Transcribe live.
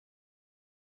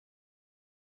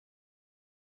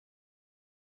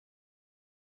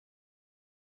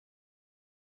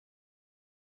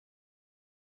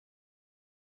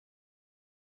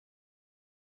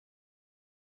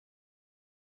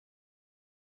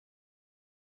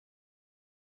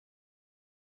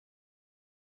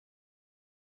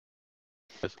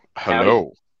Howdy.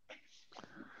 Hello.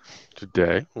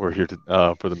 Today we're here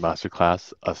for the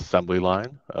masterclass assembly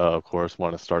line. Of course,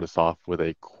 want to start us off with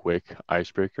a quick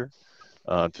icebreaker.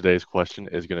 Today's question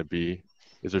is going to be: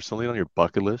 is there something on your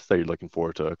bucket list that you're looking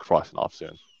forward to crossing off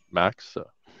soon? Max,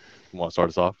 you want to start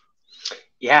us off?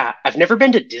 Yeah, I've never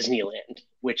been to Disneyland,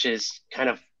 which is kind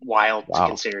of wild to Wow.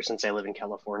 consider since I live in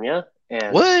California.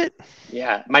 And What?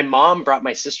 yeah, my mom brought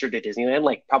my sister to Disneyland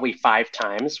like probably 5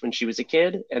 times when she was a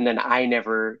kid, and then I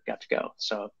never got to go.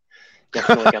 So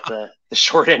definitely got the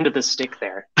short end of the stick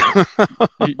there.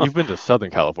 You've been to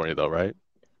Southern California though, right?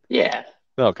 Yeah,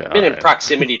 Okay, I've all been in right.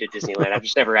 proximity to Disneyland. I've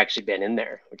just never actually been in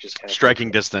there, which is kind of Striking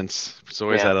crazy. distance. It's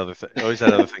always Yeah. had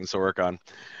other things to work on.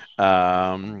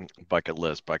 Bucket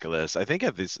list. I think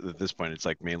at this point, it's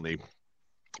like mainly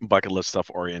bucket list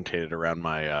stuff orientated around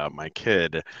my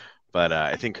kid, but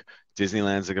I think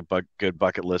Disneyland's like a good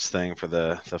bucket list thing for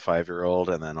the 5-year-old,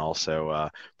 and then also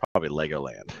probably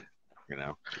Legoland. You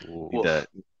know, need to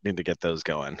Woof. need to get those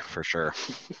going for sure.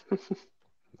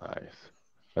 Nice.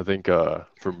 I think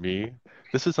for me,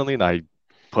 this is something I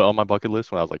put on my bucket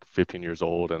list when I was like 15 years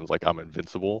old and was like I'm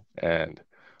invincible and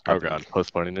Oh I've been God.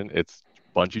 postponing it. It's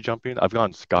bungee jumping. I've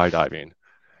gone skydiving,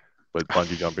 but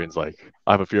bungee jumping is like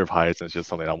I have a fear of heights and it's just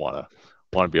something I wanna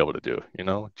be able to do.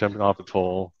 Jumping off a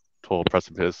tall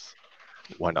precipice.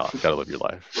 Why not? Gotta live your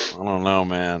life. I don't know,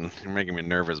 man. You're making me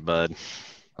nervous, bud.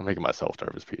 I'm making myself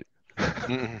nervous, Pete.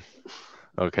 Mm.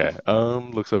 Okay.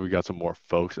 Looks like we got some more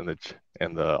folks in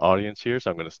the audience here,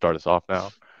 so I'm gonna start us off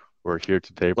now. We're here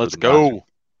Let's go.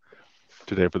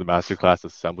 today for the masterclass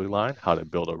assembly line, how to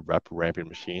build a rep ramping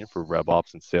machine for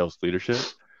RevOps and sales leadership.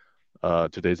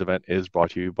 Today's event is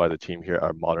brought to you by the team here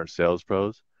at Modern Sales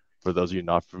Pros. For those of you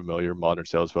not familiar, Modern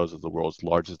Sales Pros is the world's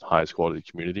largest and highest quality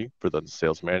community for the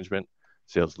sales management,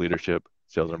 sales leadership,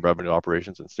 sales and revenue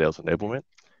operations, and sales enablement,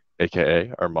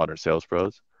 aka our Modern Sales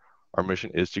Pros. Our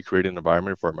mission is to create an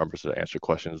environment for our members to answer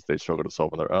questions they struggle to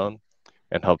solve on their own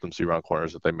and help them see around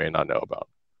corners that they may not know about.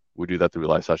 We do that through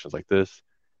live sessions like this,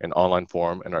 an online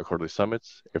forum, and our quarterly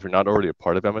summits. If you're not already a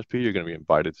part of MSP, you're going to be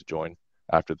invited to join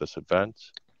after this event.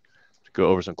 To go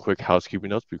over some quick housekeeping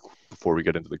notes before we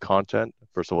get into the content.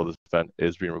 First of all, this event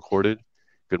is being recorded.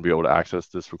 You're going to be able to access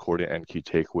this recording and key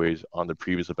takeaways on the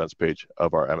previous events page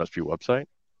of our MSP website.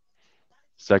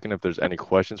 Second, if there's any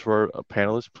questions for our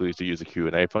panelists, please do use the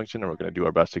Q&A function, and we're going to do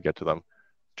our best to get to them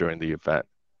during the event.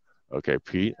 Okay,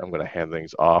 Pete, I'm going to hand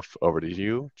things off over to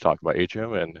you to talk about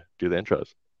Atrium and do the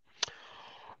intros.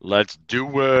 Let's do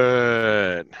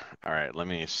it. All right, let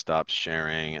me stop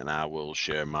sharing and I will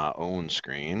share my own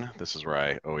screen. This is where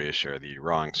I always share the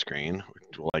wrong screen.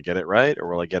 Will I get it right or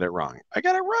will I get it wrong? I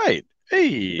got it right.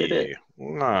 You did Hey. it.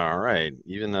 All right.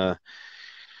 Even a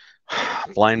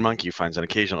blind monkey finds an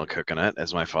occasional coconut,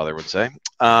 as my father would say.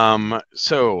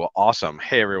 So awesome.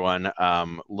 Hey, everyone. A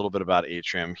little bit about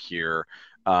Atrium here.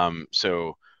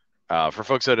 For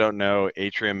folks that don't know,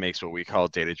 Atrium makes what we call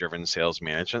data-driven sales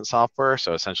management software.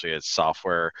 So essentially, it's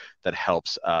software that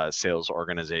helps sales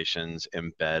organizations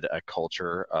embed a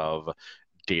culture of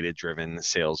data-driven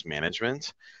sales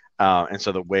management. And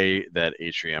so the way that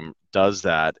Atrium does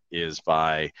that is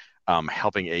by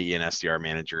helping AE and SDR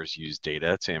managers use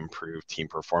data to improve team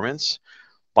performance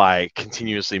by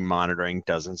continuously monitoring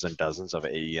dozens and dozens of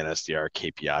AE and SDR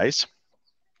KPIs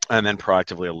and then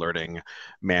proactively alerting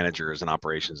managers and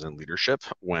operations and leadership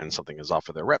when something is off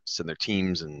of their reps and their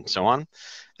teams and so on.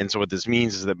 And so what this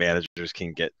means is that managers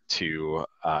can get to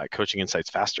coaching insights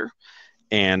faster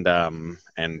and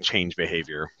change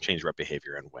behavior, change rep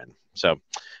behavior, and win. So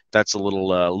that's a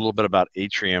little bit about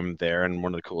Atrium there. And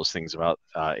one of the coolest things about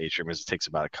Atrium is it takes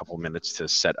about a couple minutes to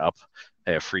set up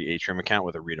a free Atrium account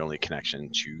with a read-only connection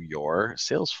to your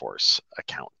Salesforce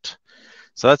account.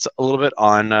 So that's a little bit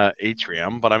on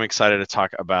Atrium, but I'm excited to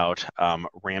talk about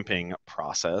ramping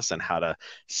process and how to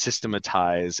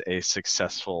systematize a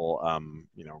successful,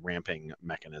 ramping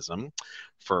mechanism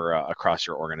for across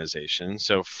your organization.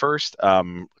 So first, a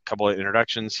couple of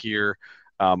introductions here.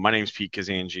 My name is Pete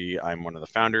Kazanji. I'm one of the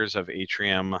founders of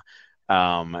Atrium.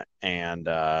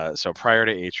 So prior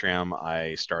to Atrium,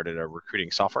 I started a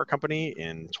recruiting software company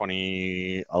in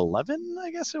 2011,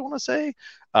 I guess I want to say,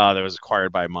 that was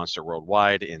acquired by Monster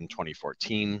Worldwide in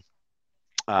 2014.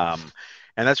 And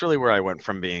that's really where I went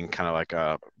from being kind of like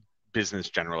a business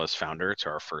generalist founder to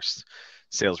our first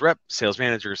sales rep, sales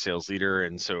manager, sales leader.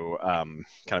 And so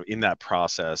kind of in that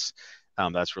process,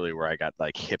 that's really where I got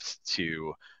like hipped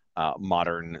to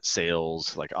modern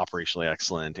sales, like operationally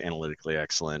excellent, analytically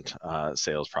excellent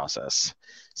sales process.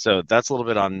 So that's a little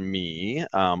bit on me.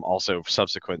 Also,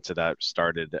 subsequent to that,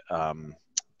 started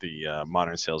the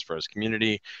Modern Sales Pros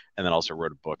community, and then also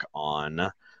wrote a book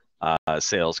on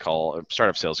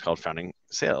startup sales called Founding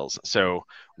Sales. So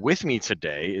with me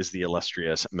today is the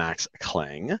illustrious Max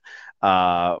Klang.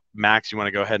 Max, you want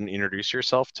to go ahead and introduce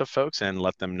yourself to folks and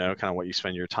let them know kind of what you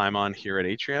spend your time on here at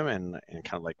Atrium and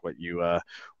kind of like what you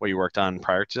worked on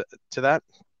prior to that?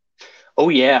 Oh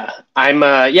yeah,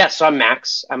 so I'm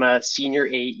Max. I'm a senior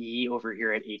AE over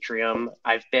here at Atrium.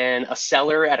 I've been a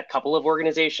seller at a couple of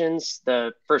organizations.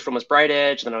 The first one was Bright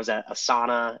Edge, then I was at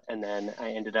Asana, and then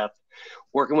I ended up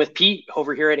working with Pete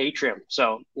over here at Atrium.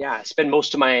 So yeah, I spend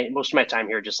most of my time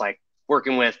here just like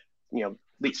working with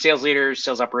sales leaders,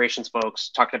 sales operations folks,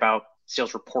 talking about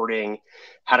sales reporting,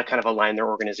 how to kind of align their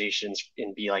organizations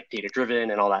and be like data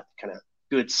driven and all that kind of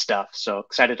good stuff. So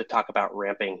excited to talk about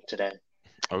ramping today.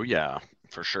 Oh yeah,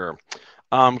 for sure.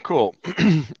 Cool.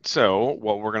 So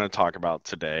what we're going to talk about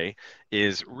today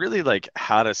is really like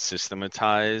how to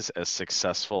systematize a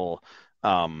successful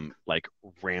like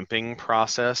ramping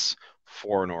process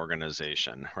for an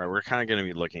organization, right? We're kind of going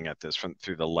to be looking at this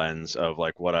through the lens of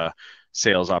like what a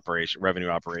revenue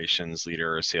operations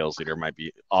leader or sales leader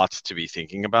ought to be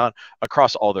thinking about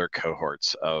across all their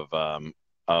cohorts of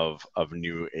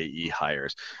new AE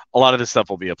hires. A lot of this stuff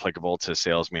will be applicable to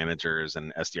sales managers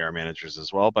and SDR managers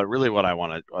as well. But really what I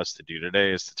want us to do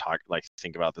today is to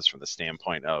think about this from the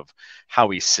standpoint of how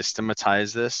we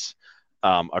systematize this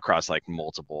across like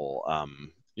multiple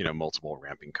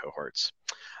ramping cohorts.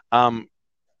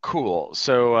 Cool.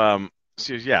 So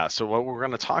what we're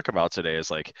going to talk about today is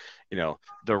like,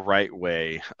 the right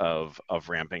way of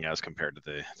ramping as compared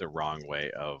to the wrong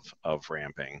way of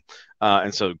ramping.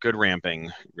 And so good ramping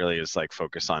really is like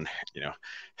focus on,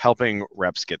 helping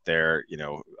reps get there,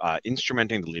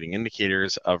 instrumenting the leading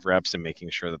indicators of reps and making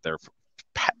sure that they're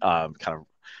kind of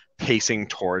pacing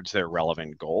towards their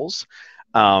relevant goals.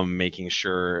 Making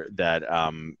sure that,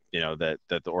 that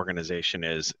the organization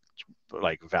is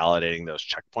like validating those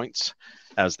checkpoints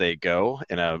as they go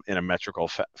in a metrical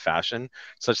fashion,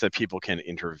 such that people can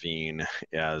intervene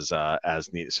as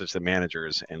needed, such that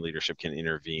managers and leadership can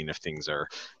intervene if things are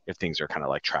kind of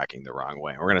like tracking the wrong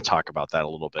way. We're going to talk about that a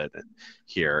little bit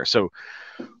here. So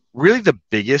really the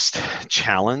biggest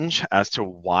challenge as to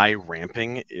why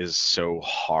ramping is so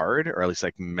hard, or at least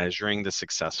like measuring the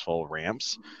successful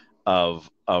ramps of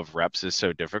reps is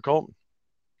so difficult,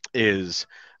 is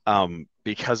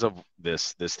because of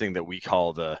this thing that we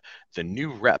call the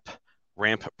new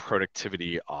ramp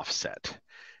productivity offset.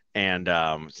 And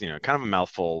kind of a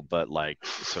mouthful, but like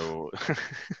so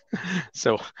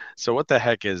what the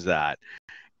heck is that?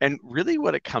 And really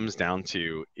what it comes down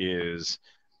to is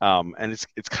and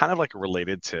it's kind of like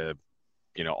related to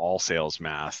all sales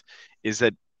math, is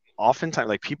that oftentimes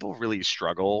like people really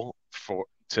struggle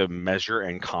to measure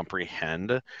and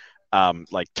comprehend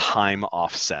like time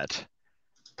offset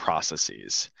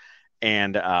processes,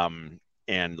 and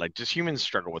like just humans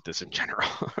struggle with this in general,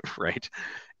 right?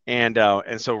 And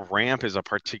so ramp is a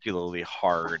particularly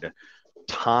hard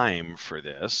time for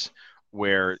this,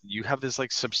 where you have this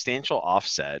like substantial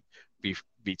offset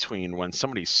between when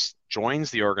somebody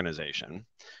joins the organization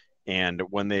and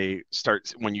when you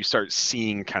start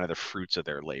seeing kind of the fruits of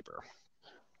their labor,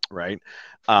 right?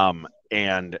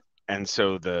 And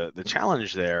so the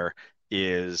challenge there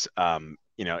is,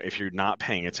 if you're not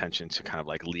paying attention to kind of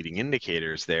like leading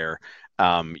indicators there,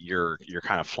 you're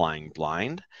kind of flying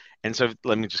blind. And so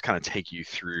let me just kind of take you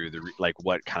through like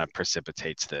what kind of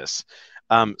precipitates this.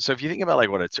 So if you think about like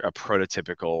what a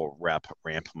prototypical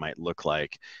ramp might look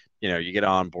like, you get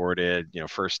onboarded,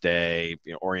 first day,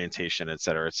 orientation, et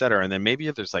cetera, and then maybe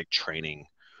if there's like training,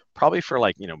 probably for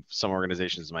like, some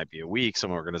organizations might be a week,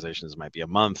 some organizations might be a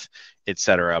month, et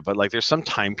cetera. But like there's some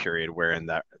time period wherein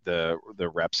that the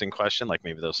reps in question, like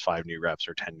maybe those 5 new reps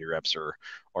or 10 new reps or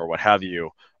what have you,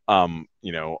 are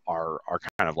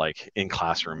kind of like in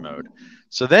classroom mode.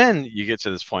 So then you get to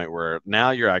this point where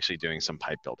now you're actually doing some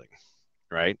pipe building,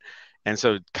 right? And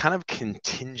so kind of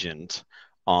contingent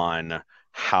on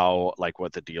how like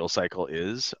what the deal cycle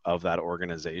is of that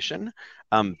organization,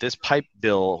 this pipe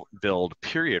build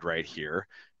period right here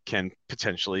can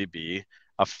potentially be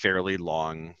a fairly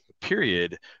long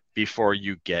period before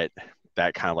you get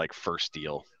that kind of like first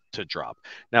deal to drop.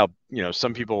 Now,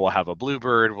 some people will have a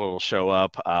bluebird will show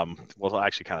up. We'll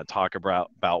actually kind of talk about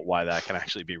why that can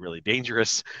actually be really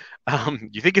dangerous.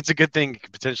 You think it's a good thing, it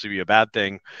could potentially be a bad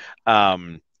thing,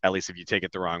 at least if you take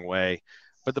it the wrong way.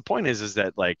 But the point is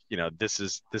that like, this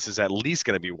is at least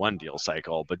going to be one deal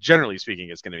cycle, but generally speaking,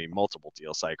 it's going to be multiple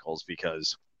deal cycles,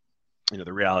 because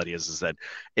the reality is that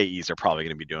AEs are probably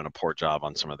going to be doing a poor job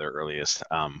on some of their earliest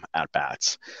at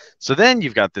bats. So then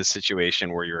you've got this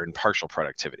situation where you're in partial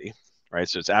productivity, right?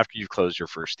 So it's after you've closed your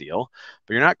first deal,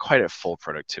 but you're not quite at full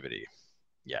productivity.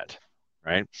 yet,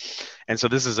 right? And so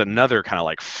this is another kind of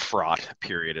like fraught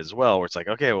period as well, where it's like,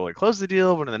 okay, well, we close the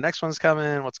deal. When are the next one's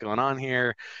coming? What's going on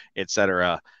here, et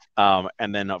cetera.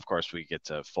 And then, of course, we get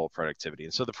to full productivity.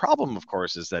 And so the problem, of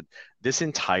course, is that this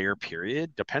entire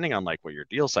period, depending on like what your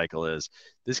deal cycle is,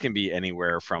 this can be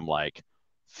anywhere from like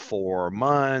 4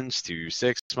 months to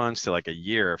 6 months to like a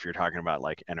year if you're talking about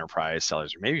like enterprise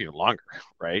sellers, or maybe even longer,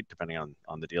 right? Depending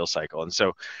on the deal cycle. And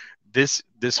so this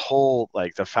whole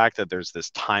like the fact that there's this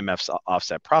time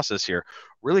offset process here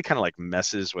really kind of like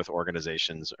messes with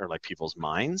organizations or like people's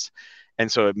minds.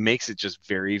 And so it makes it just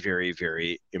very, very,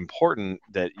 very important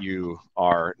that you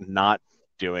are not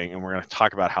doing, and we're going to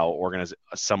talk about how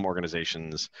some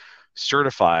organizations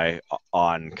certify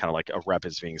on kind of like a rep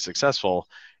as being successful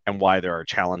and why there are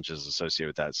challenges associated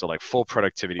with that. So like full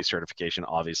productivity certification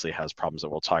obviously has problems that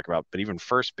we'll talk about, but even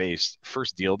first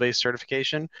deal based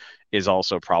certification is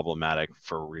also problematic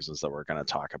for reasons that we're going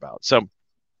to talk about. So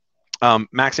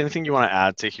Max, anything you want to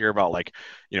add to hear about like,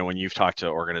 when you've talked to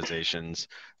organizations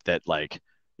that like,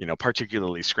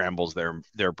 particularly scrambles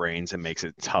their brains and makes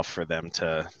it tough for them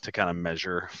to kind of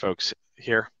measure folks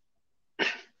here?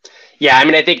 Yeah, I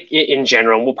mean, I think in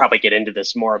general, we'll probably get into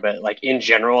this more, but like in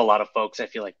general, a lot of folks I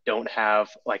feel like don't have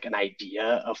like an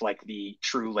idea of like the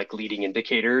true like leading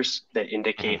indicators that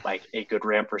indicate like a good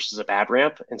ramp versus a bad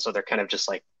ramp. And so they're kind of just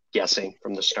like guessing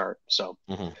from the start. So,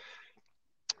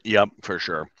 Yep, for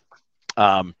sure.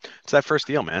 It's that first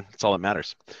deal, man. That's all that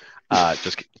matters.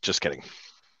 Just kidding.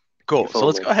 Cool. So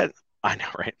let's go ahead. I know,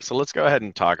 right? So let's go ahead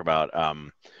and talk about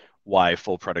why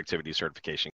full productivity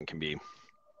certification can be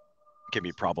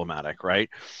problematic, right?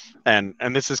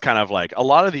 And this is kind of like a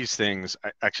lot of these things,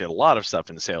 actually a lot of stuff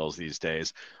in sales these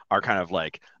days are kind of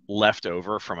like left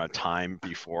over from a time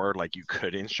before like you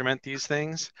could instrument these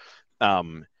things.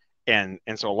 And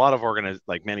so a lot of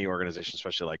many organizations,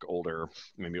 especially like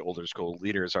maybe older school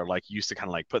leaders, are like used to kind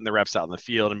of like putting the reps out in the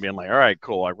field and being like, all right,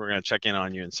 cool, we're going to check in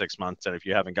on you in 6 months, and if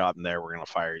you haven't gotten there, we're going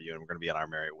to fire you and we're going to be on our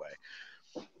merry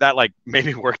way. That like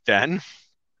maybe worked then,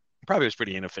 probably was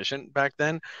pretty inefficient back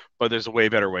then, but there's way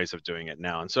better ways of doing it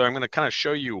now. And so I'm going to kind of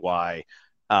show you why,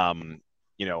 I'm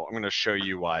going to show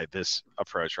you why this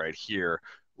approach right here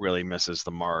really misses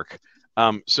the mark.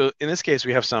 So in this case,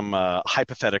 we have some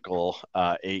hypothetical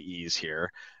AEs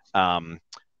here. And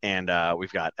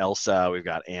we've got Elsa, we've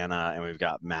got Anna, and we've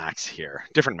got Max here.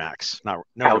 Different Max, no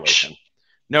relation.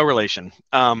 No relation.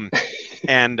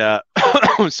 And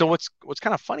so what's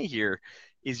kind of funny here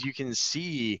is you can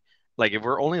see, like, if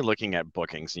we're only looking at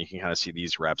bookings, and you can kind of see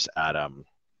these reps at kind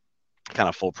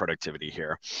of full productivity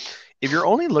here. If you're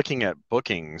only looking at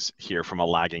bookings here from a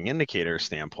lagging indicator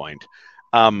standpoint,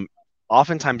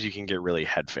 oftentimes you can get really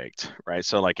head faked, right?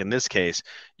 So like in this case,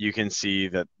 you can see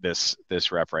that this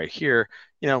rep right here,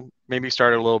 maybe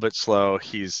started a little bit slow.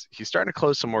 He's starting to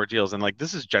close some more deals, and like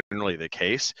this is generally the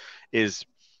case. Is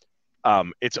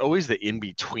it's always the in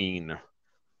between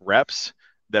reps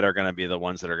that are going to be the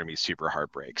ones that are going to be super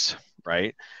heartbreaks,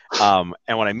 right? And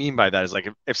what I mean by that is like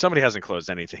if somebody hasn't closed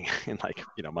anything in like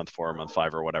month 4 or month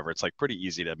 5 or whatever, it's like pretty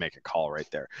easy to make a call right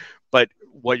there. But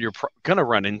what you're going to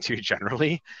run into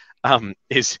generally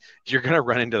is you're going to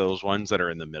run into those ones that are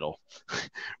in the middle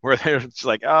where they're just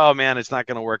like, oh man, it's not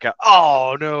going to work out.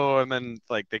 Oh no. And then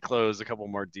like they close a couple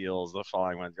more deals the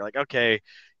following month. You're like, okay,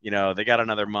 they got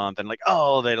another month, and like,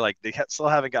 oh, they still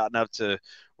haven't gotten up to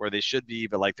where they should be,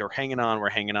 but like we're hanging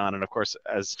on. And of course,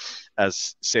 as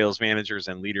sales managers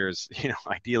and leaders,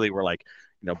 ideally we're like,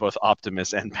 both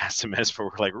optimists and pessimists, but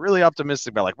we're like really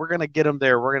optimistic about like, we're going to get them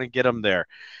there.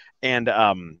 And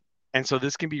so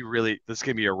this can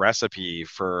be a recipe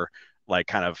for like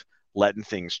kind of letting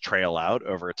things trail out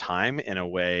over time in a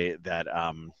way that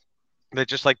that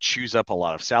just like chews up a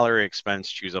lot of salary expense,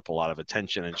 chews up a lot of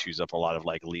attention, and chews up a lot of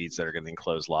like leads that are getting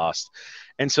closed lost.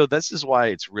 And so this is why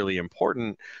it's really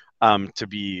important to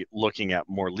be looking at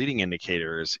more leading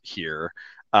indicators here,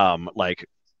 like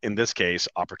in this case,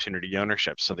 opportunity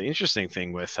ownership. So the interesting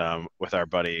thing with our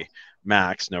buddy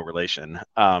Max, no relation,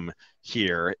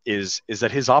 here is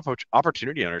that his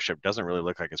opportunity ownership doesn't really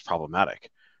look like it's problematic,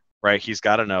 right? He's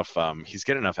got enough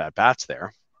at bats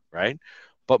there, right?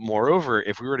 But moreover,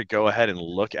 if we were to go ahead and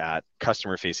look at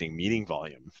customer facing meeting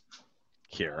volume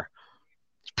here,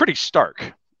 it's pretty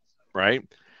stark, right?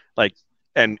 Like,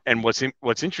 and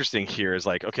what's interesting here is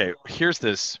like, okay, here's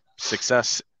this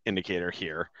success indicator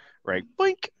here, right?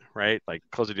 Blink, right? Like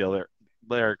close a deal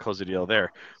there, close a deal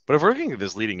there. But if we're looking at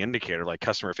this leading indicator, like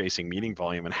customer facing meeting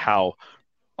volume, and how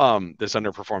this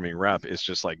underperforming rep is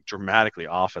just like dramatically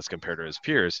off as compared to his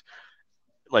peers,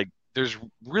 like there's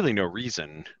really no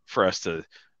reason for us to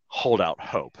hold out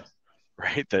hope,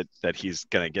 right? That he's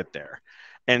going to get there.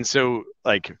 And so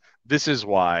like this is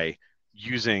why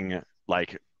using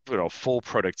like full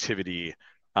productivity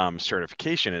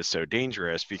certification is so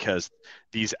dangerous, because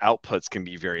these outputs can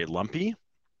be very lumpy,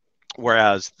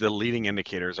 whereas the leading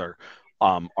indicators are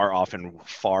often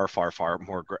far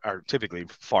more are typically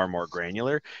far more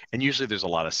granular, and usually there's a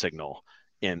lot of signal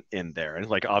in there. And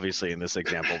like obviously in this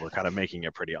example we're kind of making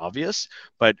it pretty obvious,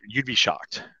 but you'd be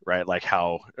shocked, right? Like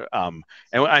how and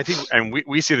I think, and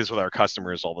we see this with our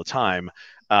customers all the time,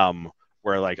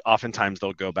 where like oftentimes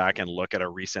they'll go back and look at a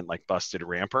recent like busted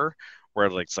ramper, where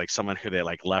like it's like someone who they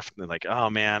like left and like, oh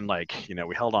man, like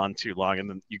we held on too long, and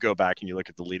then you go back and you look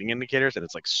at the leading indicators and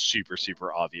it's like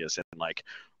super obvious in like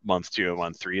month 2 and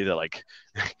month 3 that like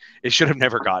it should have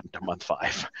never gotten to month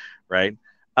 5, right?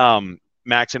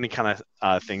 Max, any kind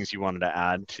of things you wanted to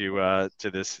add to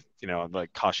this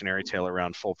like cautionary tale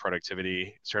around full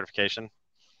productivity certification?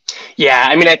 Yeah,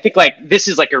 I mean, I think like this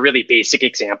is like a really basic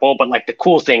example, but like the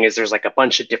cool thing is there's like a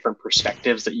bunch of different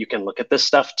perspectives that you can look at this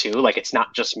stuff too. Like it's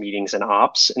not just meetings and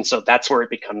ops. And so that's where it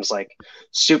becomes like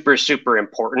super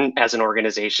important as an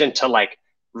organization to like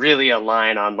really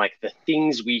align on like the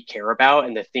things we care about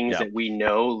and the things that we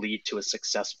know lead to a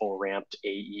successful ramped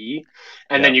AE.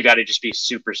 And then you got to just be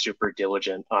super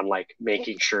diligent on like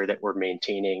making sure that we're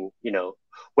maintaining,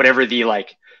 whatever the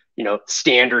like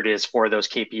standard is for those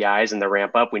KPIs and the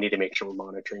ramp up. We need to make sure we're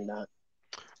monitoring that.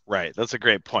 Right. That's a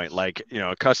great point. Like,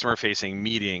 customer facing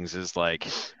meetings is like,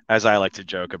 as I like to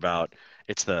joke about,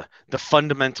 it's the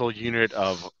fundamental unit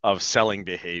of selling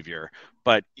behavior,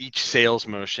 but each sales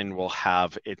motion will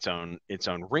have its own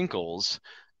wrinkles.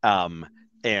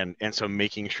 And so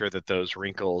making sure that those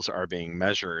wrinkles are being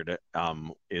measured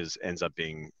ends up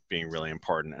being really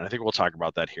important. And I think we'll talk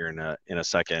about that here in a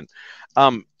second.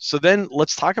 So then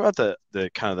let's talk about the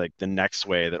kind of like the next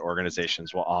way that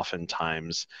organizations will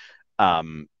oftentimes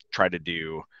try to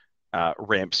do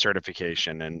ramp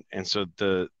certification. And so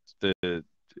the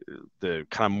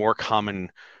kind of more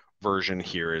common version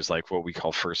here is like what we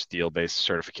call first deal based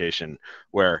certification,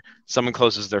 where someone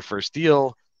closes their first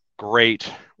deal,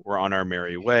 great, we're on our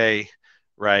merry way,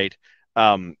 right?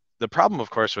 The problem, of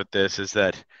course, with this is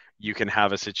that you can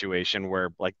have a situation where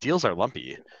like deals are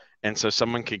lumpy, and so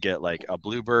someone could get like a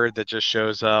bluebird that just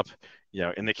shows up.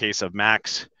 In the case of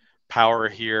Max Power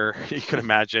here, you can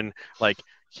imagine like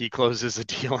he closes a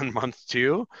deal in month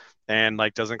 2 and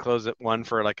like doesn't close it one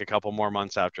for like a couple more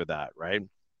months after that, right?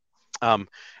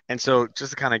 And so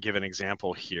just to kind of give an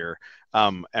example here,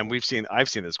 and I've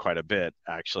seen this quite a bit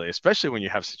actually, especially when you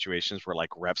have situations where like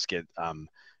reps get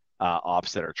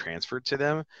ops that are transferred to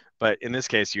them. But in this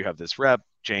case, you have this rep,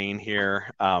 Jane here.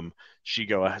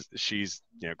 She's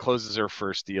closes her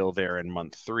first deal there in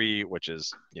month 3, which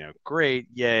is great,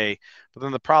 yay. But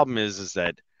then the problem is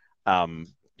that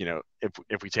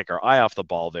if we take our eye off the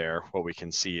ball there, what we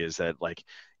can see is that like,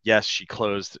 yes, she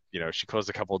closed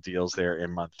a couple of deals there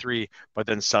in month 3, but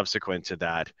then subsequent to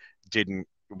that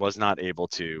was not able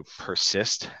to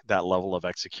persist that level of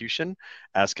execution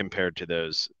as compared to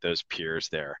those peers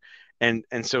there. And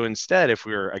so instead, if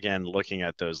we were again looking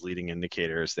at those leading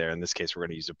indicators there, in this case, we're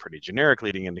going to use a pretty generic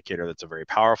leading indicator that's a very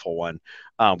powerful one,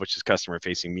 which is customer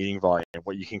facing meeting volume.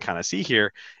 What you can kind of see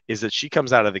here is that she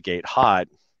comes out of the gate hot,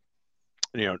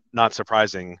 not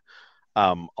surprising,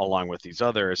 along with these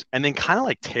others, and then kind of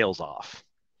like tails off,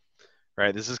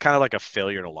 right? This is kind of like a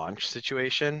failure to launch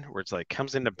situation where it's like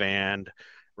comes into band,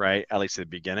 right? At least at the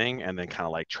beginning, and then kind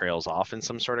of like trails off in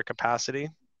some sort of capacity,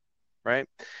 right?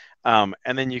 And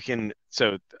then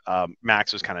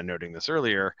Max was kind of noting this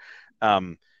earlier.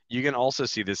 You can also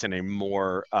see this in a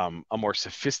more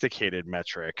sophisticated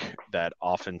metric that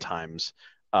oftentimes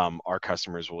our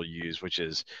customers will use, which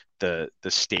is the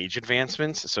stage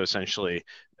advancements. So essentially,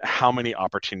 how many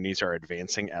opportunities are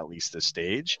advancing at least a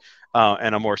stage.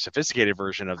 And a more sophisticated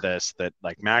version of this that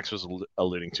like Max was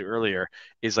alluding to earlier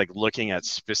is like looking at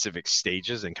specific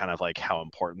stages and kind of like how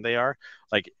important they are.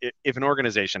 Like if an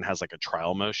organization has like a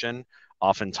trial motion,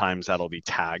 oftentimes that'll be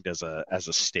tagged as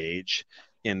a stage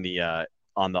in the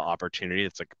on the opportunity.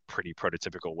 It's like a pretty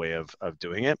prototypical way of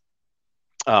doing it.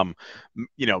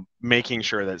 Making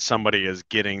sure that somebody is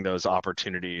getting those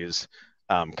opportunities,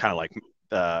 kind of like,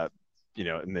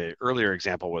 in the earlier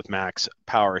example with Max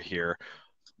Power here,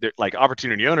 like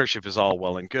opportunity ownership is all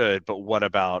well and good, but what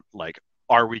about like,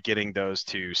 are we getting those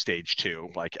to stage 2,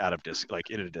 like out of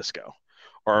like in a disco,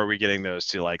 or are we getting those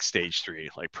to like stage 3,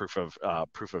 like proof of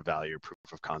value, proof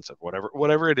of concept,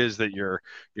 whatever it is that your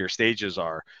stages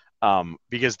are,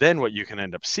 because then what you can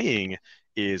end up seeing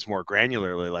is more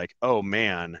granularly like, oh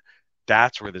man,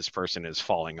 that's where this person is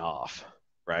falling off,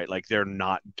 right? Like they're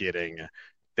not getting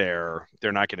they're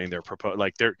not getting their proposal.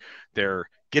 Like they're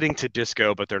getting to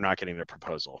disco, but they're not getting their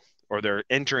proposal, or they're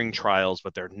entering trials,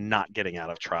 but they're not getting out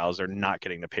of trials. They're not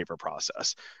getting the paper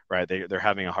process, right? They're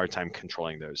having a hard time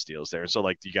controlling those deals there. So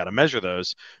like you got to measure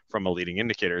those from a leading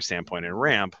indicator standpoint in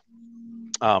ramp,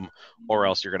 or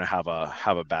else you're going to have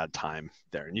a bad time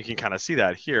there. And you can kind of see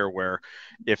that here, where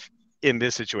if in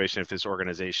this situation, if this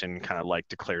organization kind of like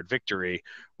declared victory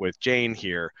with Jane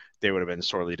here, they would have been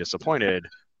sorely disappointed.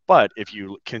 But if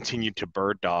you continued to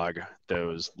bird dog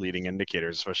those leading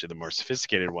indicators, especially the more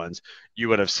sophisticated ones, you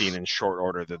would have seen in short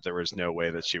order that there was no way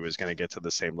that she was going to get to the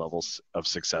same levels of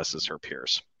success as her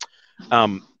peers.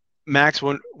 Max,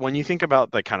 when you think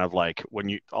about the kind of like when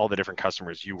you all the different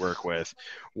customers you work with,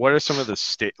 what are some of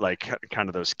the kind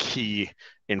of those key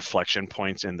inflection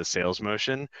points in the sales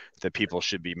motion that people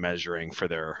should be measuring for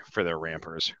their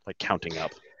rampers, like counting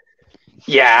up?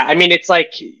 Yeah, I mean, it's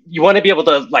like you want to be able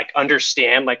to like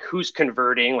understand like who's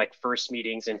converting like first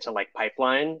meetings into like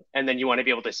pipeline, and then you want to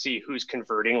be able to see who's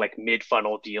converting like mid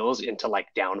funnel deals into like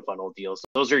down funnel deals.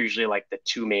 Those are usually like the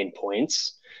two main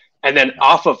points. And then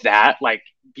off of that, like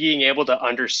being able to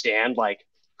understand like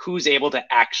who's able to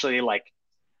actually like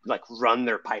run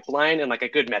their pipeline. And like a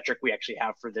good metric we actually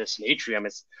have for this in Atrium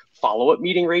is follow-up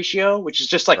meeting ratio, which is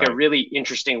just like a really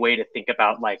interesting way to think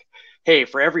about like, hey,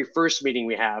 for every first meeting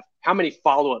we have, how many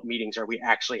follow-up meetings are we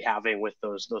actually having with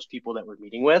those people that we're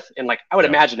meeting with? And like I would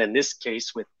imagine in this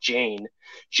case with Jane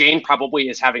probably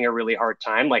is having a really hard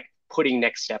time like putting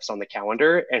next steps on the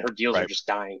calendar, and her deals are just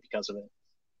dying because of it.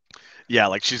 Yeah,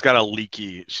 like she's got a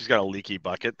leaky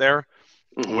bucket there,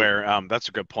 where that's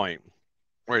a good point.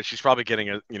 Where she's probably getting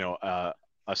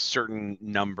a certain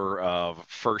number of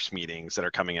first meetings that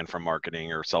are coming in from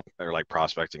marketing or like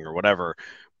prospecting or whatever.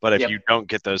 But if you don't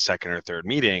get those second or third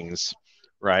meetings,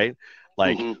 right?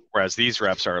 Like whereas these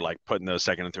reps are like putting those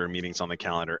second and third meetings on the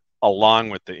calendar along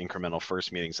with the incremental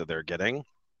first meetings that they're getting.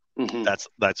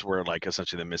 That's where like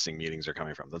essentially the missing meetings are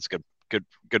coming from. That's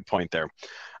good point there.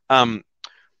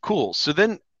 Cool. So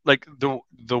then like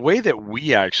the way that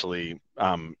we actually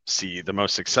see the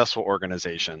most successful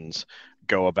organizations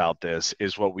go about this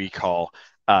is what we call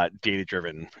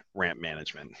data-driven ramp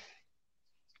management.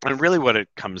 And really what it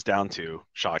comes down to,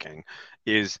 shocking,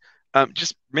 is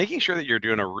just making sure that you're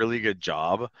doing a really good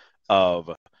job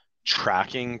of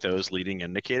tracking those leading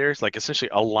indicators, like essentially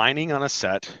aligning on a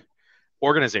set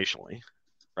organizationally,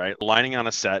 right? Aligning on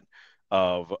a set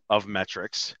of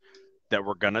metrics that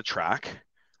we're going to track.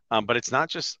 But it's not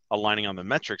just aligning on the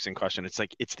metrics in question. It's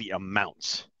like, it's the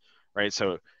amounts, right?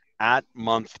 So at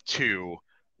month 2,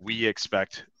 we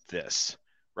expect this,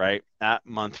 right? At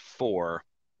month 4,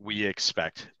 we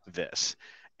expect this.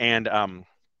 And,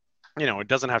 it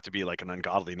doesn't have to be like an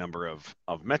ungodly number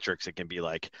of metrics. It can be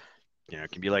like,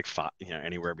 it can be like 5,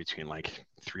 anywhere between like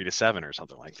 3 to 7 or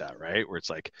something like that, right? Where it's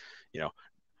like,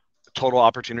 total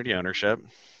opportunity ownership,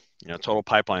 total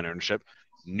pipeline ownership,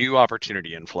 new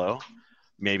opportunity inflow,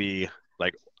 maybe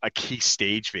like a key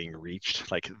stage being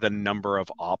reached, like the number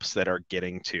of ops that are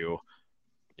getting to,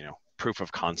 proof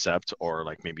of concept or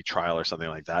like maybe trial or something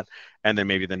like that. And then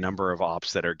maybe the number of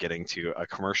ops that are getting to a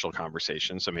commercial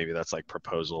conversation. So maybe that's like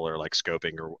proposal or like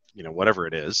scoping or, whatever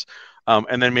it is.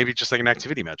 And then maybe just like an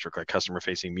activity metric, like customer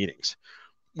facing meetings.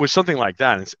 With something like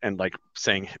that, and like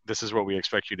saying, this is what we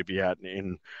expect you to be at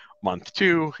in month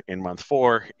 2, in month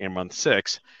 4, in month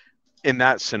 6. In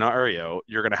that scenario,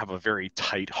 you're going to have a very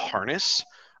tight harness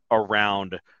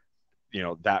around,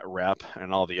 that rep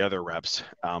and all the other reps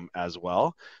as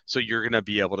well. So you're going to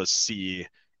be able to see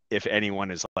if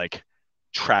anyone is like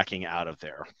tracking out of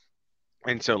there.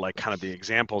 And so like kind of the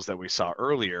examples that we saw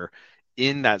earlier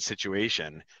in that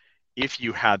situation, if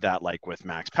you had that like with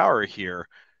Max Power here,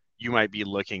 you might be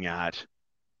looking at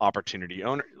opportunity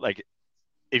owner. Like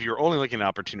if you're only looking at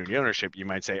opportunity ownership, you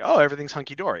might say, oh, everything's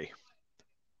hunky dory.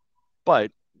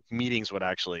 But meetings would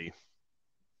actually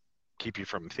keep you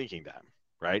from thinking that,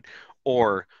 right?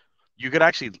 Or you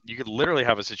could literally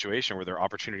have a situation where their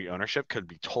opportunity ownership could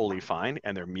be totally fine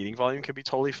and their meeting volume could be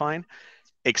totally fine,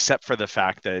 except for the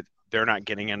fact that they're not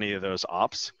getting any of those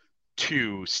ops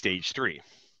to stage 3,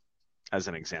 as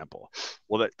an example.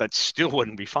 Well, that still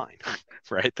wouldn't be fine,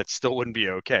 right? That still wouldn't be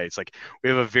okay. It's like we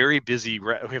have a very busy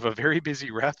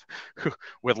rep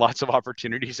with lots of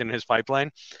opportunities in his pipeline,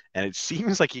 and it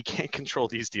seems like he can't control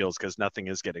these deals because nothing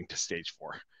is getting to stage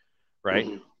 4, right?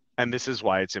 And this is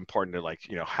why it's important to like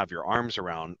have your arms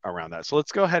around that. So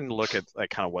let's go ahead and look at like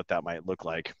kind of what that might look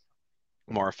like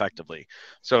more effectively.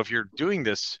 So if you're doing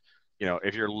this,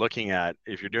 if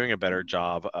you're doing a better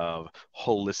job of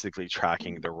holistically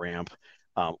tracking the ramp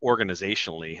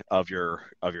organizationally of your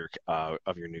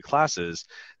new classes,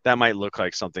 that might look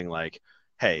like something like,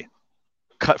 hey,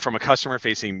 from a customer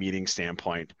facing meeting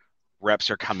standpoint, reps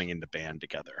are coming into band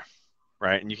together.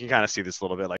 Right. And you can kind of see this a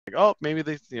little bit like, oh,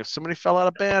 maybe somebody fell out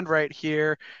of band right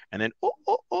here. And then,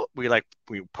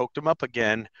 we poked them up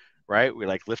again. Right. We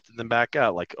like lifted them back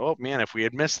up. Like, oh man, if we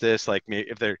had missed this, like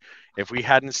if we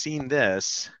hadn't seen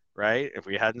this, right. If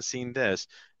we hadn't seen this,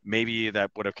 maybe that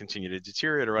would have continued to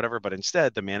deteriorate or whatever. But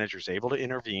instead, the manager's able to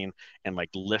intervene and like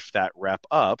lift that rep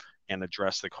up and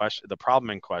address the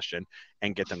problem in question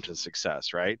and get them to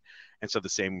success. Right. And so the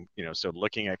same, so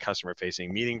looking at customer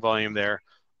facing meeting volume there,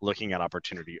 looking at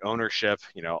opportunity ownership,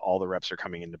 all the reps are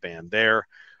coming into band there,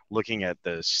 looking at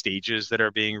the stages that are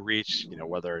being reached,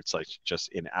 whether it's like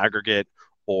just in aggregate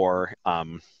or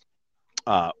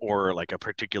like a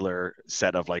particular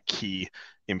set of like key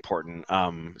important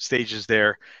stages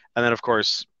there. And then of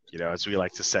course, as we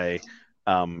like to say,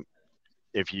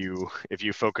 if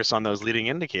you focus on those leading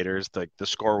indicators, the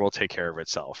score will take care of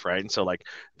itself, right? And so like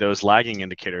those lagging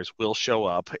indicators will show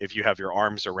up if you have your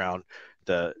arms around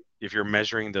if you're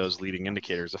measuring those leading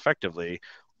indicators effectively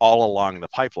all along the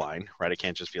pipeline, right? It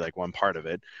can't just be like one part of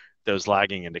it. Those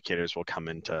lagging indicators will come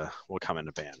into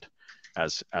band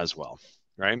as well,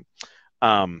 right?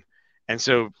 And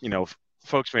so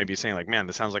folks may be saying like, man,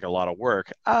 this sounds like a lot of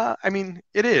work. I mean,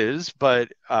 it is,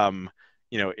 but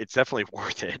it's definitely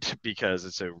worth it because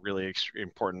it's a really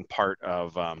important part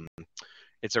of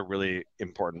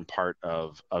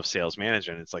sales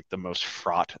management. It's like the most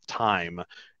fraught time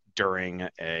during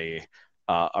a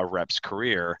rep's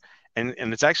career, and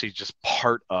it's actually just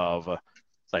part of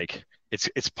like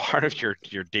it's part of your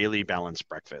daily balanced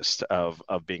breakfast of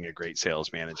being a great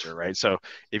sales manager, right? So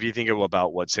if you think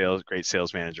about what great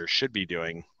sales managers should be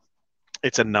doing,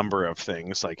 it's a number of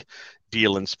things like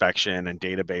deal inspection and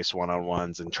database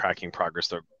one-on-ones and tracking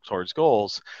progress towards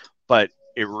goals, but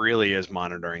it really is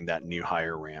monitoring that new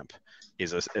hire ramp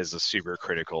is a super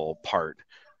critical part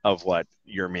of what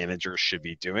your manager should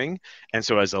be doing. And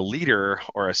so as a leader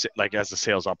or as a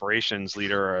sales operations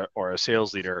leader or a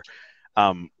sales leader,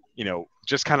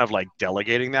 just kind of like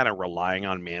delegating that and relying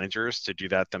on managers to do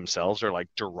that themselves or like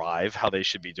derive how they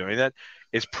should be doing that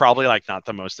is probably like not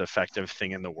the most effective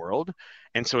thing in the world.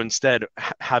 And so instead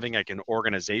having like an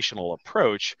organizational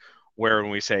approach where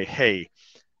when we say, hey,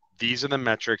 these are the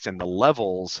metrics and the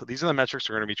levels, these are the metrics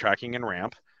we're going to be tracking in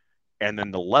ramp, and then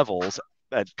the levels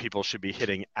that people should be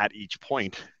hitting at each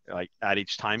point, like at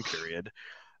each time period.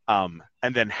 And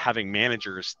then having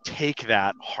managers take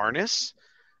that harness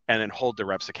and then hold the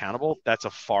reps accountable, that's a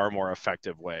far more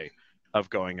effective way of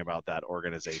going about that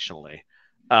organizationally.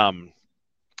 And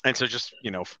so just,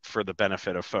 for the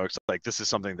benefit of folks, like this is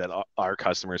something that our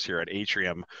customers here at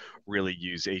Atrium really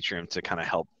use Atrium to kind of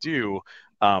help do.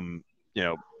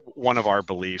 One of our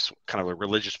beliefs, kind of the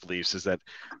religious beliefs, is that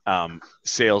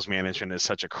sales management is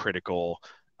such a critical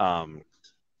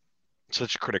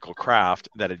craft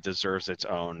that it deserves its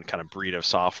own kind of breed of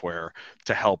software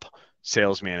to help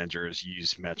sales managers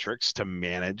use metrics to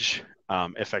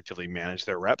effectively manage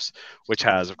their reps, which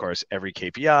has, of course, every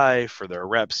KPI for their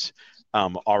reps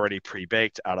already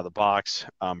pre-baked out of the box,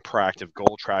 proactive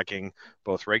goal tracking,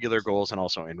 both regular goals and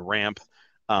also in ramp,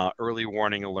 early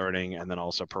warning alerting, and then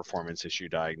also performance issue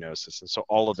diagnosis. And so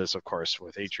all of this, of course,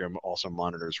 with Atrium also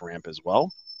monitors ramp as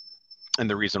well. And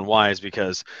the reason why is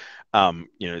because,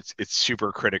 it's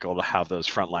super critical to have those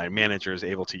frontline managers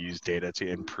able to use data to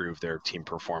improve their team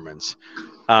performance.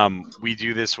 We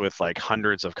do this with like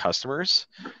hundreds of customers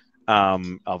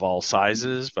of all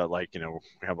sizes, but we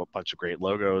have a bunch of great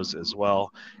logos as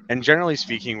well. And generally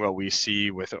speaking, what we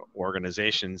see with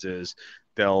organizations is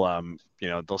they'll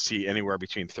see anywhere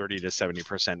between 30 to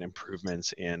 70%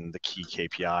 improvements in the key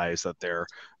KPIs that they're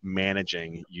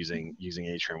managing using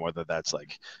Atrium, whether that's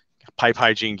like pipe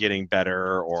hygiene getting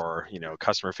better or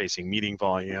customer facing meeting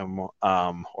volume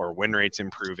or win rates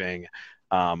improving,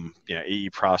 AE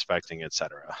prospecting,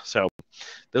 etc. So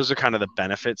those are kind of the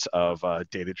benefits of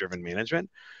data-driven management.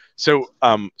 So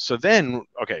now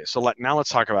let's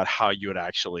talk about how you would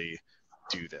actually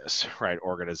do this, right,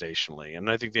 organizationally.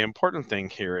 And I think the important thing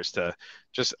here is to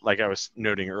just, like I was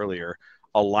noting earlier,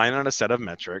 align on a set of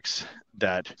metrics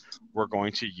that we're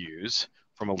going to use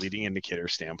from a leading indicator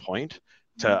standpoint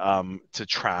to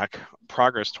track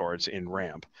progress towards in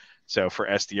ramp. So for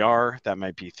SDR, that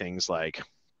might be things like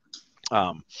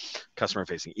customer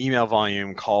facing email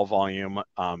volume, call volume,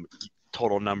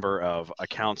 total number of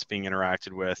accounts being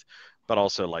interacted with, but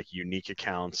also like unique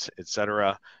accounts,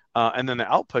 etc. And then the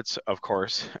outputs, of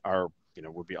course, are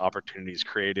would be opportunities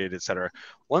created, etc.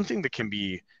 One thing that can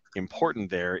be important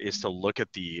there is to look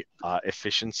at the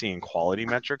efficiency and quality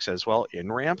metrics as well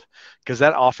in ramp, because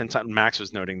that oftentimes, Max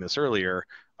was noting this earlier,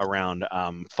 around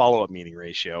follow-up meeting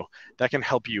ratio that can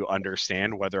help you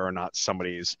understand whether or not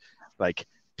somebody's like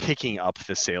picking up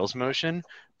the sales motion,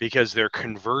 because their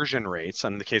conversion rates,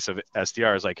 in the case of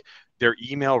SDRs, like their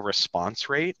email response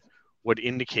rate would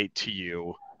indicate to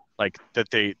you like that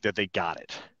they got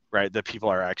it, right? That people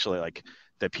are actually like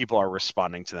that people are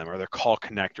responding to them, or their call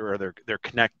connect or their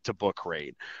connect to book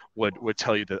rate would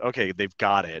tell you that okay, they've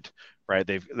got it, right?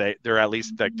 They're at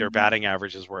least like their batting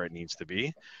average is where it needs to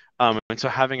be. And so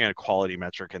having a quality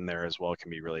metric in there as well can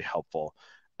be really helpful.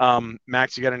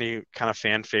 Max, you got any kind of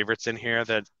fan favorites in here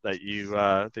that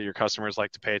your customers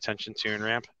like to pay attention to in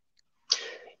Ramp?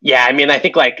 Yeah, I mean, I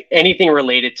think like anything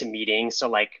related to meetings, so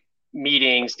like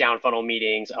meetings, down funnel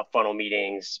meetings, up funnel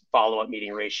meetings, follow up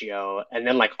meeting ratio, and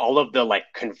then like all of the like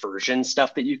conversion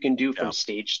stuff that you can do from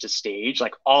stage to stage,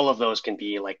 like all of those can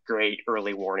be like great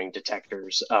early warning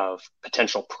detectors of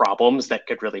potential problems that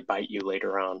could really bite you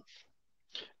later on.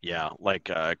 Yeah,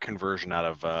 like conversion out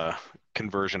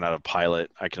of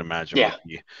pilot, I can imagine Yeah.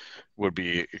 would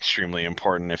be extremely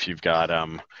important if you've got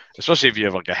especially if you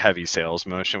have like a heavy sales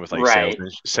motion with like Right.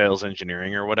 sales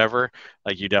engineering or whatever.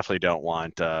 Like you definitely don't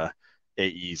want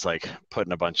AEs like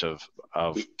putting a bunch of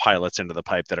pilots into the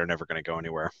pipe that are never going to go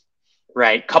anywhere.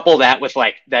 Right. Couple that with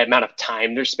like the amount of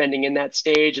time they're spending in that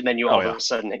stage, and then you all of a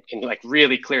sudden can like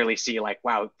really clearly see like,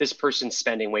 wow, this person's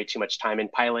spending way too much time in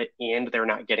pilot and they're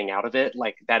not getting out of it.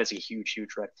 Like that is a huge,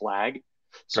 huge red flag.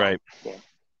 So, right. Yeah.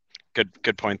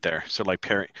 Good point there. So like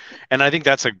pairing, and I think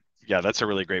that's a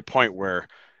really great point where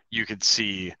you could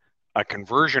see a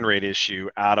conversion rate issue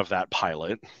out of that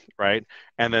pilot, right?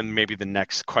 And then maybe the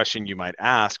next question you might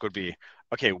ask would be,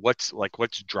 okay, what's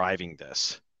driving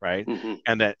this, right? Mm-hmm.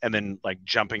 And then like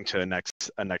jumping to a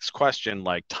next question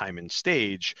like time and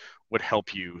stage would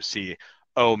help you see,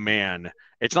 oh man,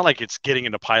 it's not like it's getting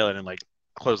into pilot and like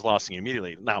close lossing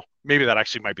immediately. Now, maybe that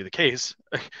actually might be the case.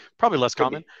 Probably less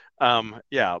common.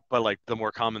 Yeah, but like the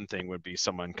more common thing would be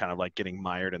someone kind of like getting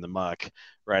mired in the muck,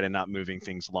 right, and not moving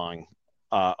things along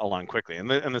quickly. And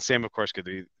the same, of course, could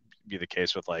be the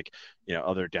case with like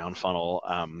other down funnel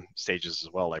stages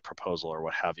as well, like proposal or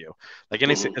what have you. Like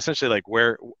essentially like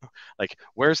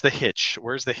where's the hitch?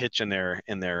 Where's the hitch in their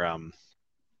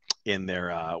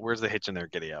where's the hitch in their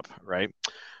giddy up, right?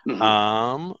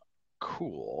 Mm-hmm.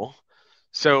 Cool.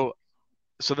 So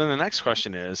then the next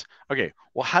question is, okay,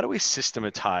 well, how do we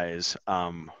systematize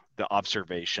the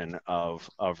observation of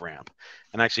ramp?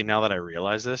 And actually, now that I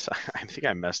realize this, I think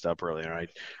I messed up earlier.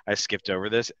 I skipped over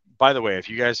this. By the way,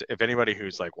 if anybody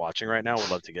who's like watching right now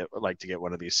would love to get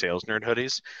one of these sales nerd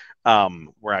hoodies,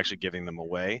 we're actually giving them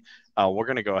away. We're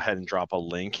going to go ahead and drop a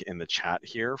link in the chat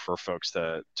here for folks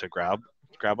to grab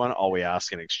one. All we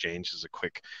ask in exchange is a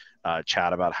quick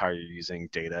chat about how you're using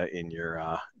data in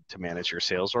your to manage your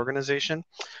sales organization.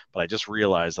 But I just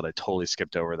realized that I totally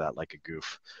skipped over that like a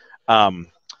goof.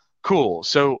 Cool.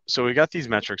 So we got these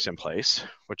metrics in place,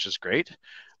 which is great.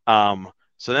 So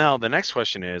now the next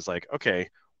question is like, okay,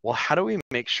 well, how do we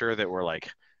make sure that we're like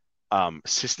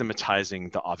systematizing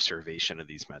the observation of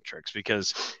these metrics?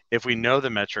 Because if we know the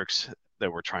metrics that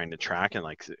we're trying to track and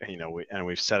like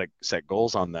we've set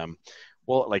goals on them,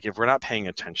 well, like if we're not paying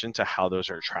attention to how those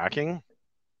are tracking,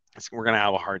 we're going to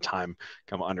have a hard time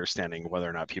kind of understanding whether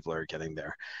or not people are getting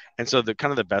there. And so the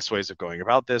kind of the best ways of going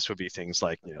about this would be things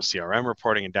like CRM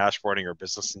reporting and dashboarding or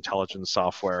business intelligence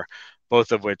software,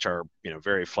 both of which are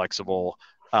very flexible,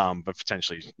 but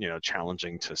potentially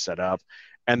challenging to set up.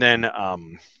 And then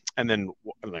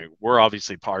we're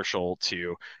obviously partial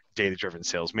to data-driven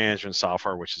sales management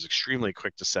software, which is extremely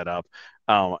quick to set up,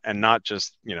 and not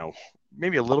just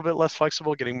maybe a little bit less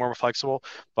flexible, getting more flexible,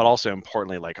 but also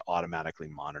importantly, like automatically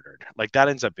monitored. Like that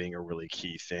ends up being a really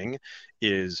key thing,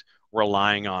 is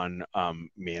relying on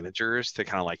managers to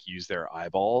kind of like use their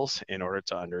eyeballs in order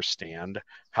to understand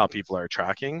how people are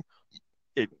tracking.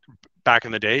 Back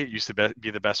in the day, it used to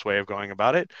be the best way of going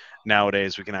about it.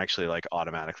 Nowadays, we can actually like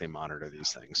automatically monitor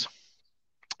these things.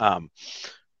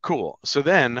 Cool. So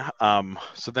then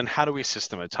how do we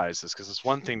systematize this? Because it's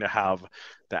one thing to have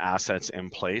the assets in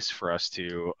place for us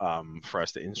to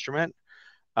instrument,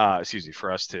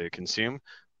 for us to consume.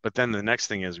 But then the next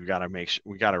thing is we got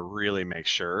to really make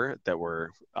sure that we're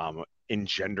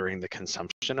engendering the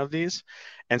consumption of these.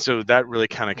 And so that really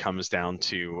kind of comes down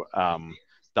to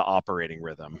the operating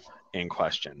rhythm in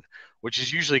question, which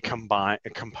is usually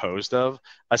composed of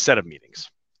a set of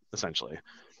meetings, essentially.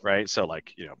 Right. So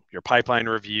like, your pipeline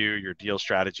review, your deal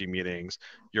strategy meetings,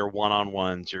 your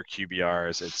one-on-ones, your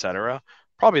QBRs, et cetera.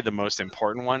 Probably the most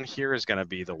important one here is going to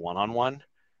be the one-on-one,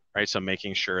 right? So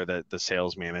making sure that the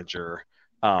sales manager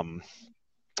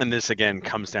And this again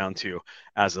comes down to,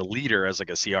 as a leader, as like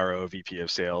a CRO, VP of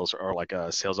sales, or like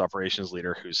a sales operations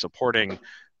leader who's supporting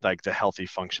like the healthy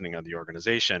functioning of the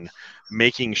organization,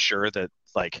 making sure that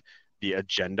like the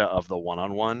agenda of the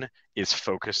one-on-one is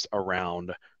focused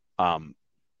around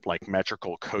like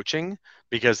metrical coaching,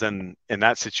 because then in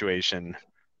that situation,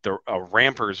 a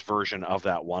ramper's version of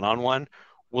that one-on-one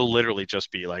will literally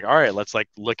just be like, all right, let's like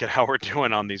look at how we're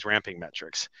doing on these ramping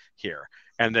metrics here.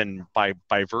 And then by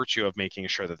virtue of making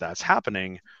sure that that's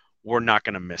happening, we're not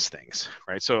going to miss things,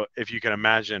 right? So if you can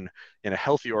imagine in a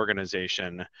healthy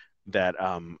organization that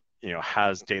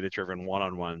has data-driven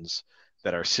one-on-ones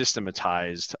that are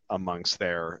systematized amongst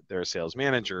their sales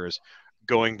managers,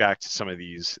 going back to some of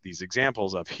these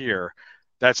examples up here,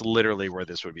 that's literally where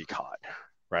this would be caught,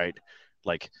 right?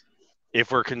 Like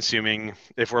if we're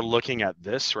looking at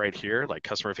this right here, like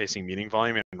customer facing meeting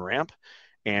volume and ramp,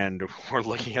 and we're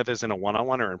looking at this in a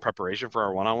one-on-one or in preparation for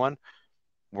our one-on-one,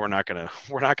 we're not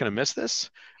gonna miss this.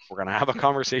 We're gonna have a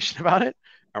conversation about it,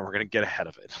 and we're gonna get ahead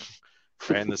of it.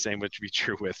 Right? And the same would be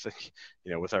true with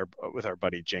with our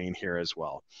buddy Jane here as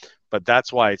well. But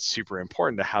that's why it's super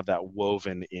important to have that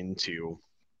woven into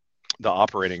the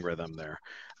operating rhythm there.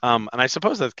 And I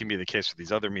suppose that can be the case with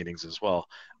these other meetings as well.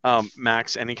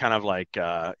 Max, any kind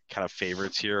of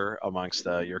favorites here amongst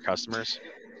your customers?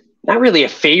 Not really a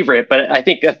favorite, but I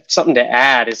think that's something to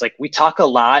add is like we talk a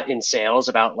lot in sales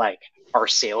about like our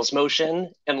sales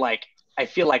motion. And like I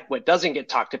feel like what doesn't get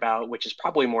talked about, which is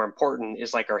probably more important,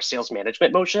 is like our sales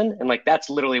management motion. And like that's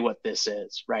literally what this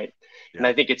is, right? Yeah. And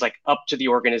I think it's like up to the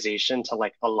organization to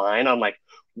like align on like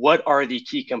what are the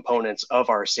key components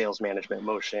of our sales management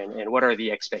motion and what are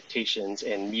the expectations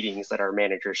and meetings that our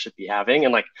managers should be having.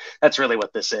 And like that's really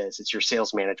what this is. It's your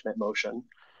sales management motion.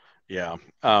 Yeah.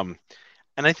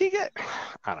 And I think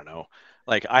I don't know,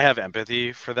 like I have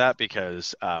empathy for that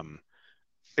because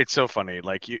it's so funny.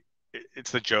 Like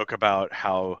it's the joke about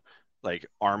how like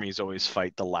armies always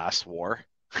fight the last war,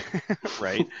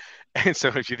 right? And so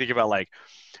if you think about like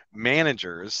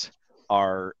managers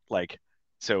are like,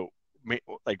 so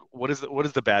like what is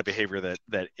the bad behavior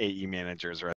that AE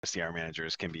managers or SDR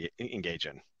managers can be engage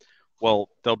in? Well,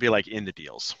 they'll be like in the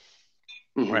deals.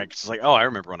 Mm-hmm. Right. It's like, oh, I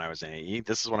remember when I was in AE,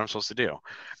 this is what I'm supposed to do.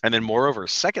 And then moreover,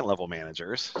 second level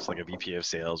managers, it's like a VP of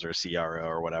sales or a CRO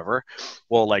or whatever,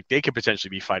 well, like they could potentially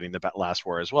be fighting the last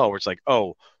war as well, where it's like,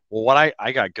 oh, well, what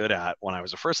I got good at when I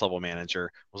was a first level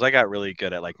manager was I got really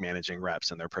good at like managing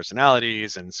reps and their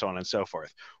personalities and so on and so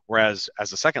forth. Whereas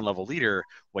as a second level leader,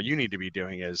 what you need to be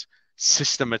doing is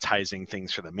systematizing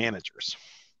things for the managers,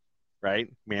 right?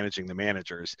 Managing the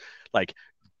managers. Like,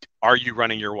 are you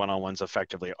running your one-on-ones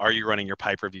effectively? Are you running your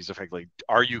pipe reviews effectively?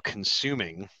 Are you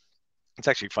consuming? It's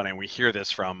actually funny. And we hear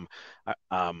this from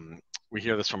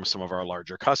some of our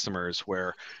larger customers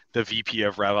where the VP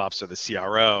of RevOps or the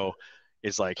CRO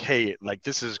is like, hey, like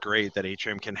this is great that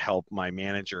Atrium can help my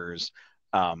managers,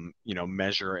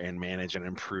 measure and manage and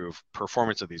improve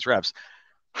performance of these reps.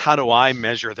 How do I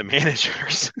measure the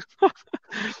managers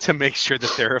to make sure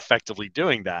that they're effectively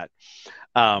doing that?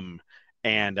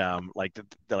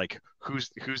 Like who's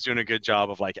doing a good job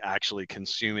of like actually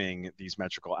consuming these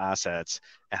metrical assets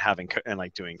and having and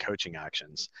like doing coaching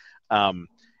actions.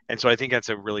 And so I think that's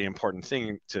a really important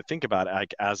thing to think about,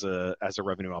 like as a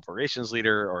revenue operations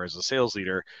leader or as a sales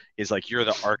leader, is like you're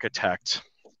the architect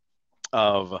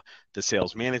of the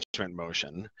sales management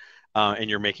motion, and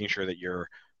you're making sure that your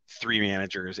 3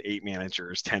 managers, 8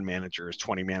 managers, 10 managers,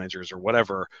 20 managers, or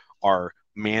whatever are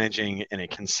managing in a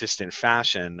consistent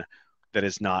fashion that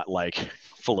is not like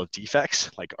full of defects,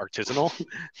 like artisanal,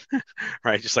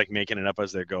 right? Just like making it up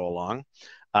as they go along.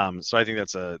 So I think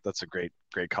that's a great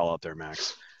call out there,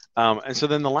 Max. And so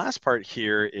then the last part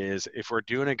here is if we're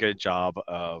doing a good job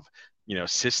of,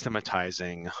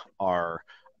 systematizing our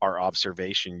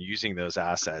observation using those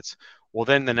assets, well,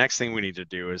 then the next thing we need to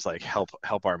do is like help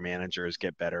our managers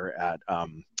get better at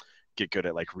get good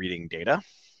at like reading data.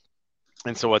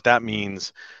 And so what that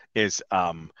means is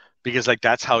because like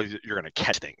that's how you're going to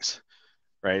catch things,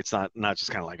 right? It's not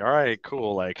just kind of like, all right,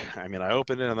 cool. Like, I mean, I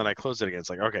opened it and then I closed it again. It's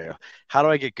like, okay, how do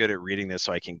I get good at reading this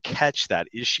so I can catch that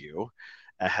issue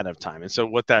ahead of time? And so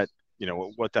what that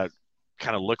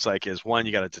kind of looks like is, one,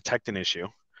 you got to detect an issue,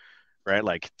 right?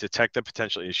 Like detect the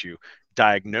potential issue,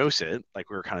 diagnose it, like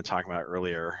we were kind of talking about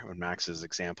earlier in Max's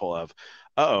example of,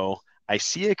 I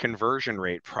see a conversion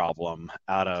rate problem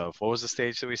out of, what was the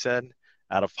stage that we said?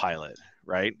 Out of pilot,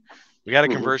 right? We got a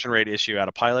conversion rate issue out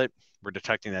of pilot. We're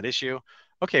detecting that issue.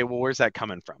 Okay, well, where's that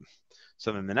coming from?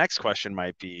 So then the next question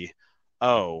might be,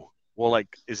 well, like,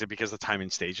 is it because the time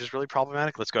and stage is really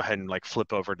problematic? Let's go ahead and like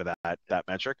flip over to that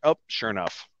metric. Oh, sure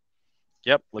enough,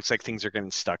 yep, looks like things are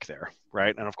getting stuck there,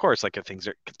 right? And of course, like if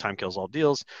time kills all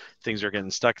deals, things are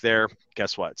getting stuck there.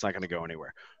 Guess what? It's not going to go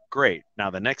anywhere. Great. Now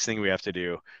the next thing we have to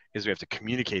do is we have to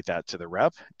communicate that to the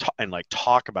rep and like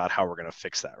talk about how we're going to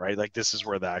fix that, right? Like this is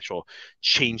where the actual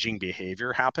changing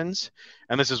behavior happens,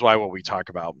 and this is why what we talk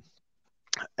about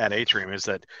at Atrium is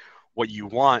that what you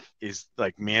want is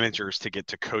like managers to get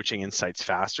to coaching insights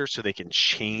faster so they can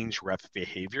change rep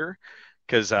behavior.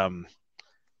 Because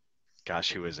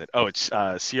gosh, who is it? Oh, it's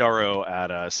CRO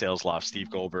at Sales Loft, Steve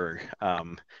Goldberg,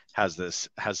 has this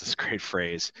great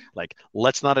phrase like,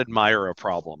 "Let's not admire a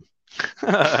problem."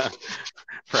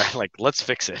 Right, like let's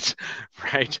fix it.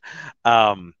 Right.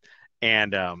 And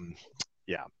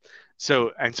yeah,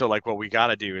 so like what we got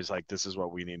to do is like this is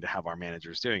what we need to have our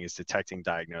managers doing is detecting,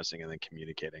 diagnosing, and then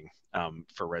communicating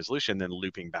for resolution, then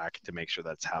looping back to make sure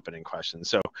that's happening questions.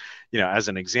 So as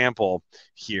an example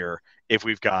here, if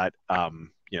we've got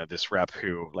this rep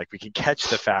who like we can catch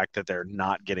the fact that they're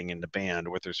not getting into band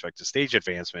with respect to stage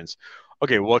advancements,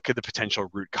 okay, what could the potential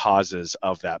root causes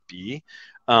of that be?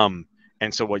 And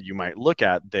so what you might look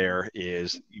at there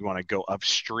is you want to go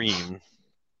upstream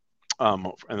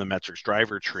in the metrics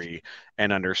driver tree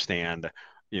and understand,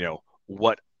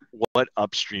 what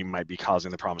upstream might be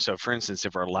causing the problem. So for instance,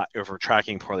 if we're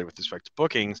tracking poorly with respect to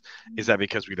bookings, is that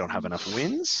because we don't have enough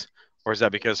wins? Or is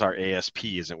that because our ASP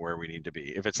isn't where we need to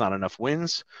be? If it's not enough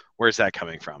wins, where's that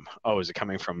coming from? Oh, is it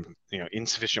coming from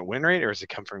insufficient win rate, or is it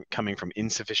coming from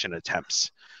insufficient attempts?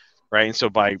 Right. And so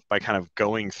by kind of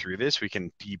going through this, we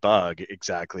can debug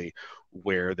exactly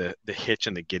where the hitch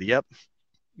and the giddy up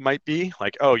might be.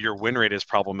 Like, oh, your win rate is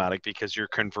problematic because your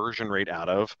conversion rate out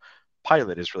of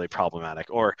pilot is really problematic.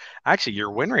 Or actually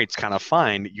your win rate's kind of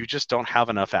fine. You just don't have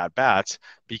enough at bats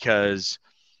because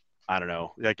I don't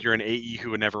know, like you're an AE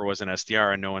who never was an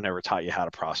SDR and no one ever taught you how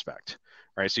to prospect.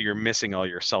 Right. So you're missing all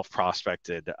your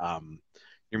self-prospected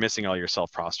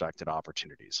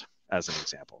opportunities as an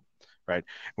example. Right.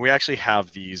 And we actually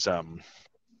have these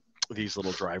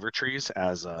little driver trees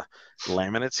as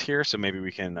laminates here. So maybe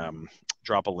we can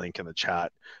drop a link in the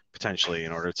chat potentially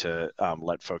in order to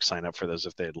let folks sign up for those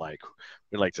if they'd like.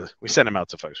 We send them out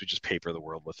to folks. We just paper the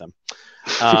world with them.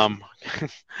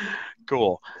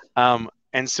 Cool.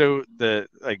 And so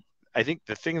I think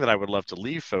the thing that I would love to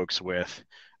leave folks with,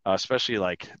 especially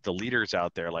like the leaders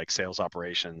out there, like sales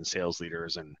operations, sales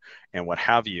leaders, and what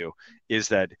have you, is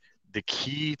that the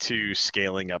key to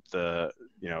scaling up the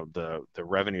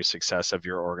revenue success of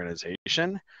your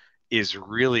organization is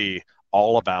really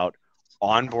all about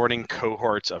onboarding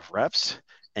cohorts of reps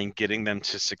and getting them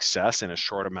to success in a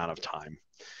short amount of time.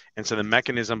 And so the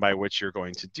mechanism by which you're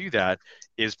going to do that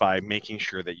is by making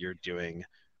sure that you're doing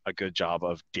a good job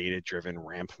of data-driven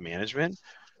ramp management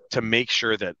to make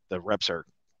sure that the reps are,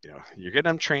 you're getting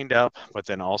them trained up, but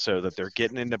then also that they're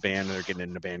getting into band and they're getting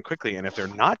into band quickly. And if they're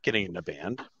not getting into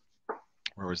band,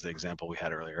 where was the example we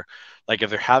had earlier? Like if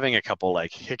they're having a couple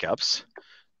like hiccups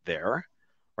there,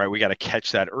 right? We got to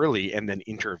catch that early and then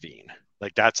intervene.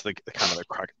 Like that's the kind of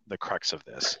the crux of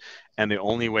this. And the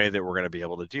only way that we're going to be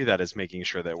able to do that is making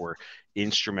sure that we're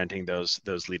instrumenting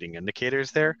those leading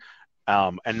indicators there.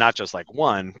 And not just like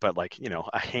one, but like,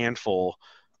 a handful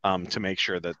to make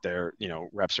sure that their,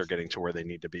 reps are getting to where they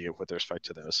need to be with respect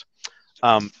to those.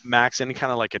 Max, any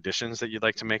kind of like additions that you'd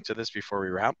like to make to this before we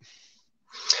wrap?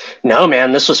 No,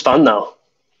 man, this was fun though.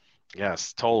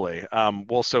 Yes, totally.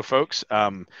 Well, so folks,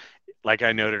 like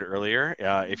I noted earlier,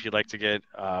 if you'd like to get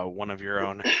one of your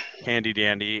own handy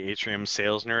dandy Atrium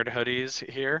Sales Nerd hoodies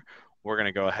here, we're going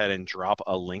to go ahead and drop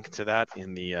a link to that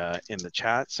in the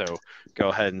chat. So go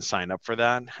ahead and sign up for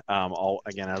that.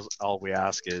 All we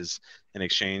ask is in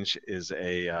exchange is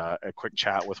a quick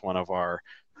chat with one of our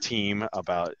team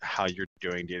about how you're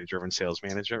doing data-driven sales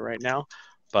management right now.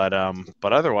 But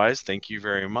otherwise, thank you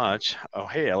very much. Oh,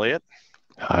 hey, Elliot.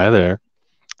 Hi there.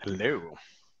 Hello.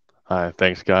 Hi,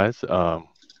 thanks, guys. Gonna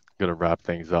wrap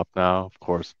things up now. Of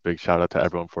course, big shout out to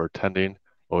everyone for attending.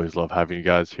 Always love having you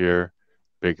guys here.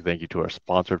 Big thank you to our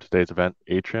sponsor of today's event,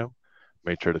 Atrium.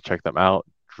 Make sure to check them out.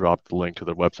 Drop the link to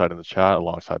their website in the chat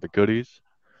alongside the goodies.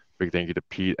 Big thank you to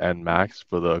Pete and Max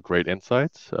for the great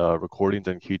insights. Recordings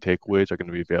and key takeaways are going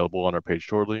to be available on our page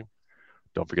shortly.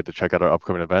 Don't forget to check out our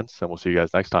upcoming events, and we'll see you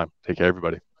guys next time. Take care,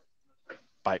 everybody.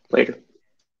 Bye. Later.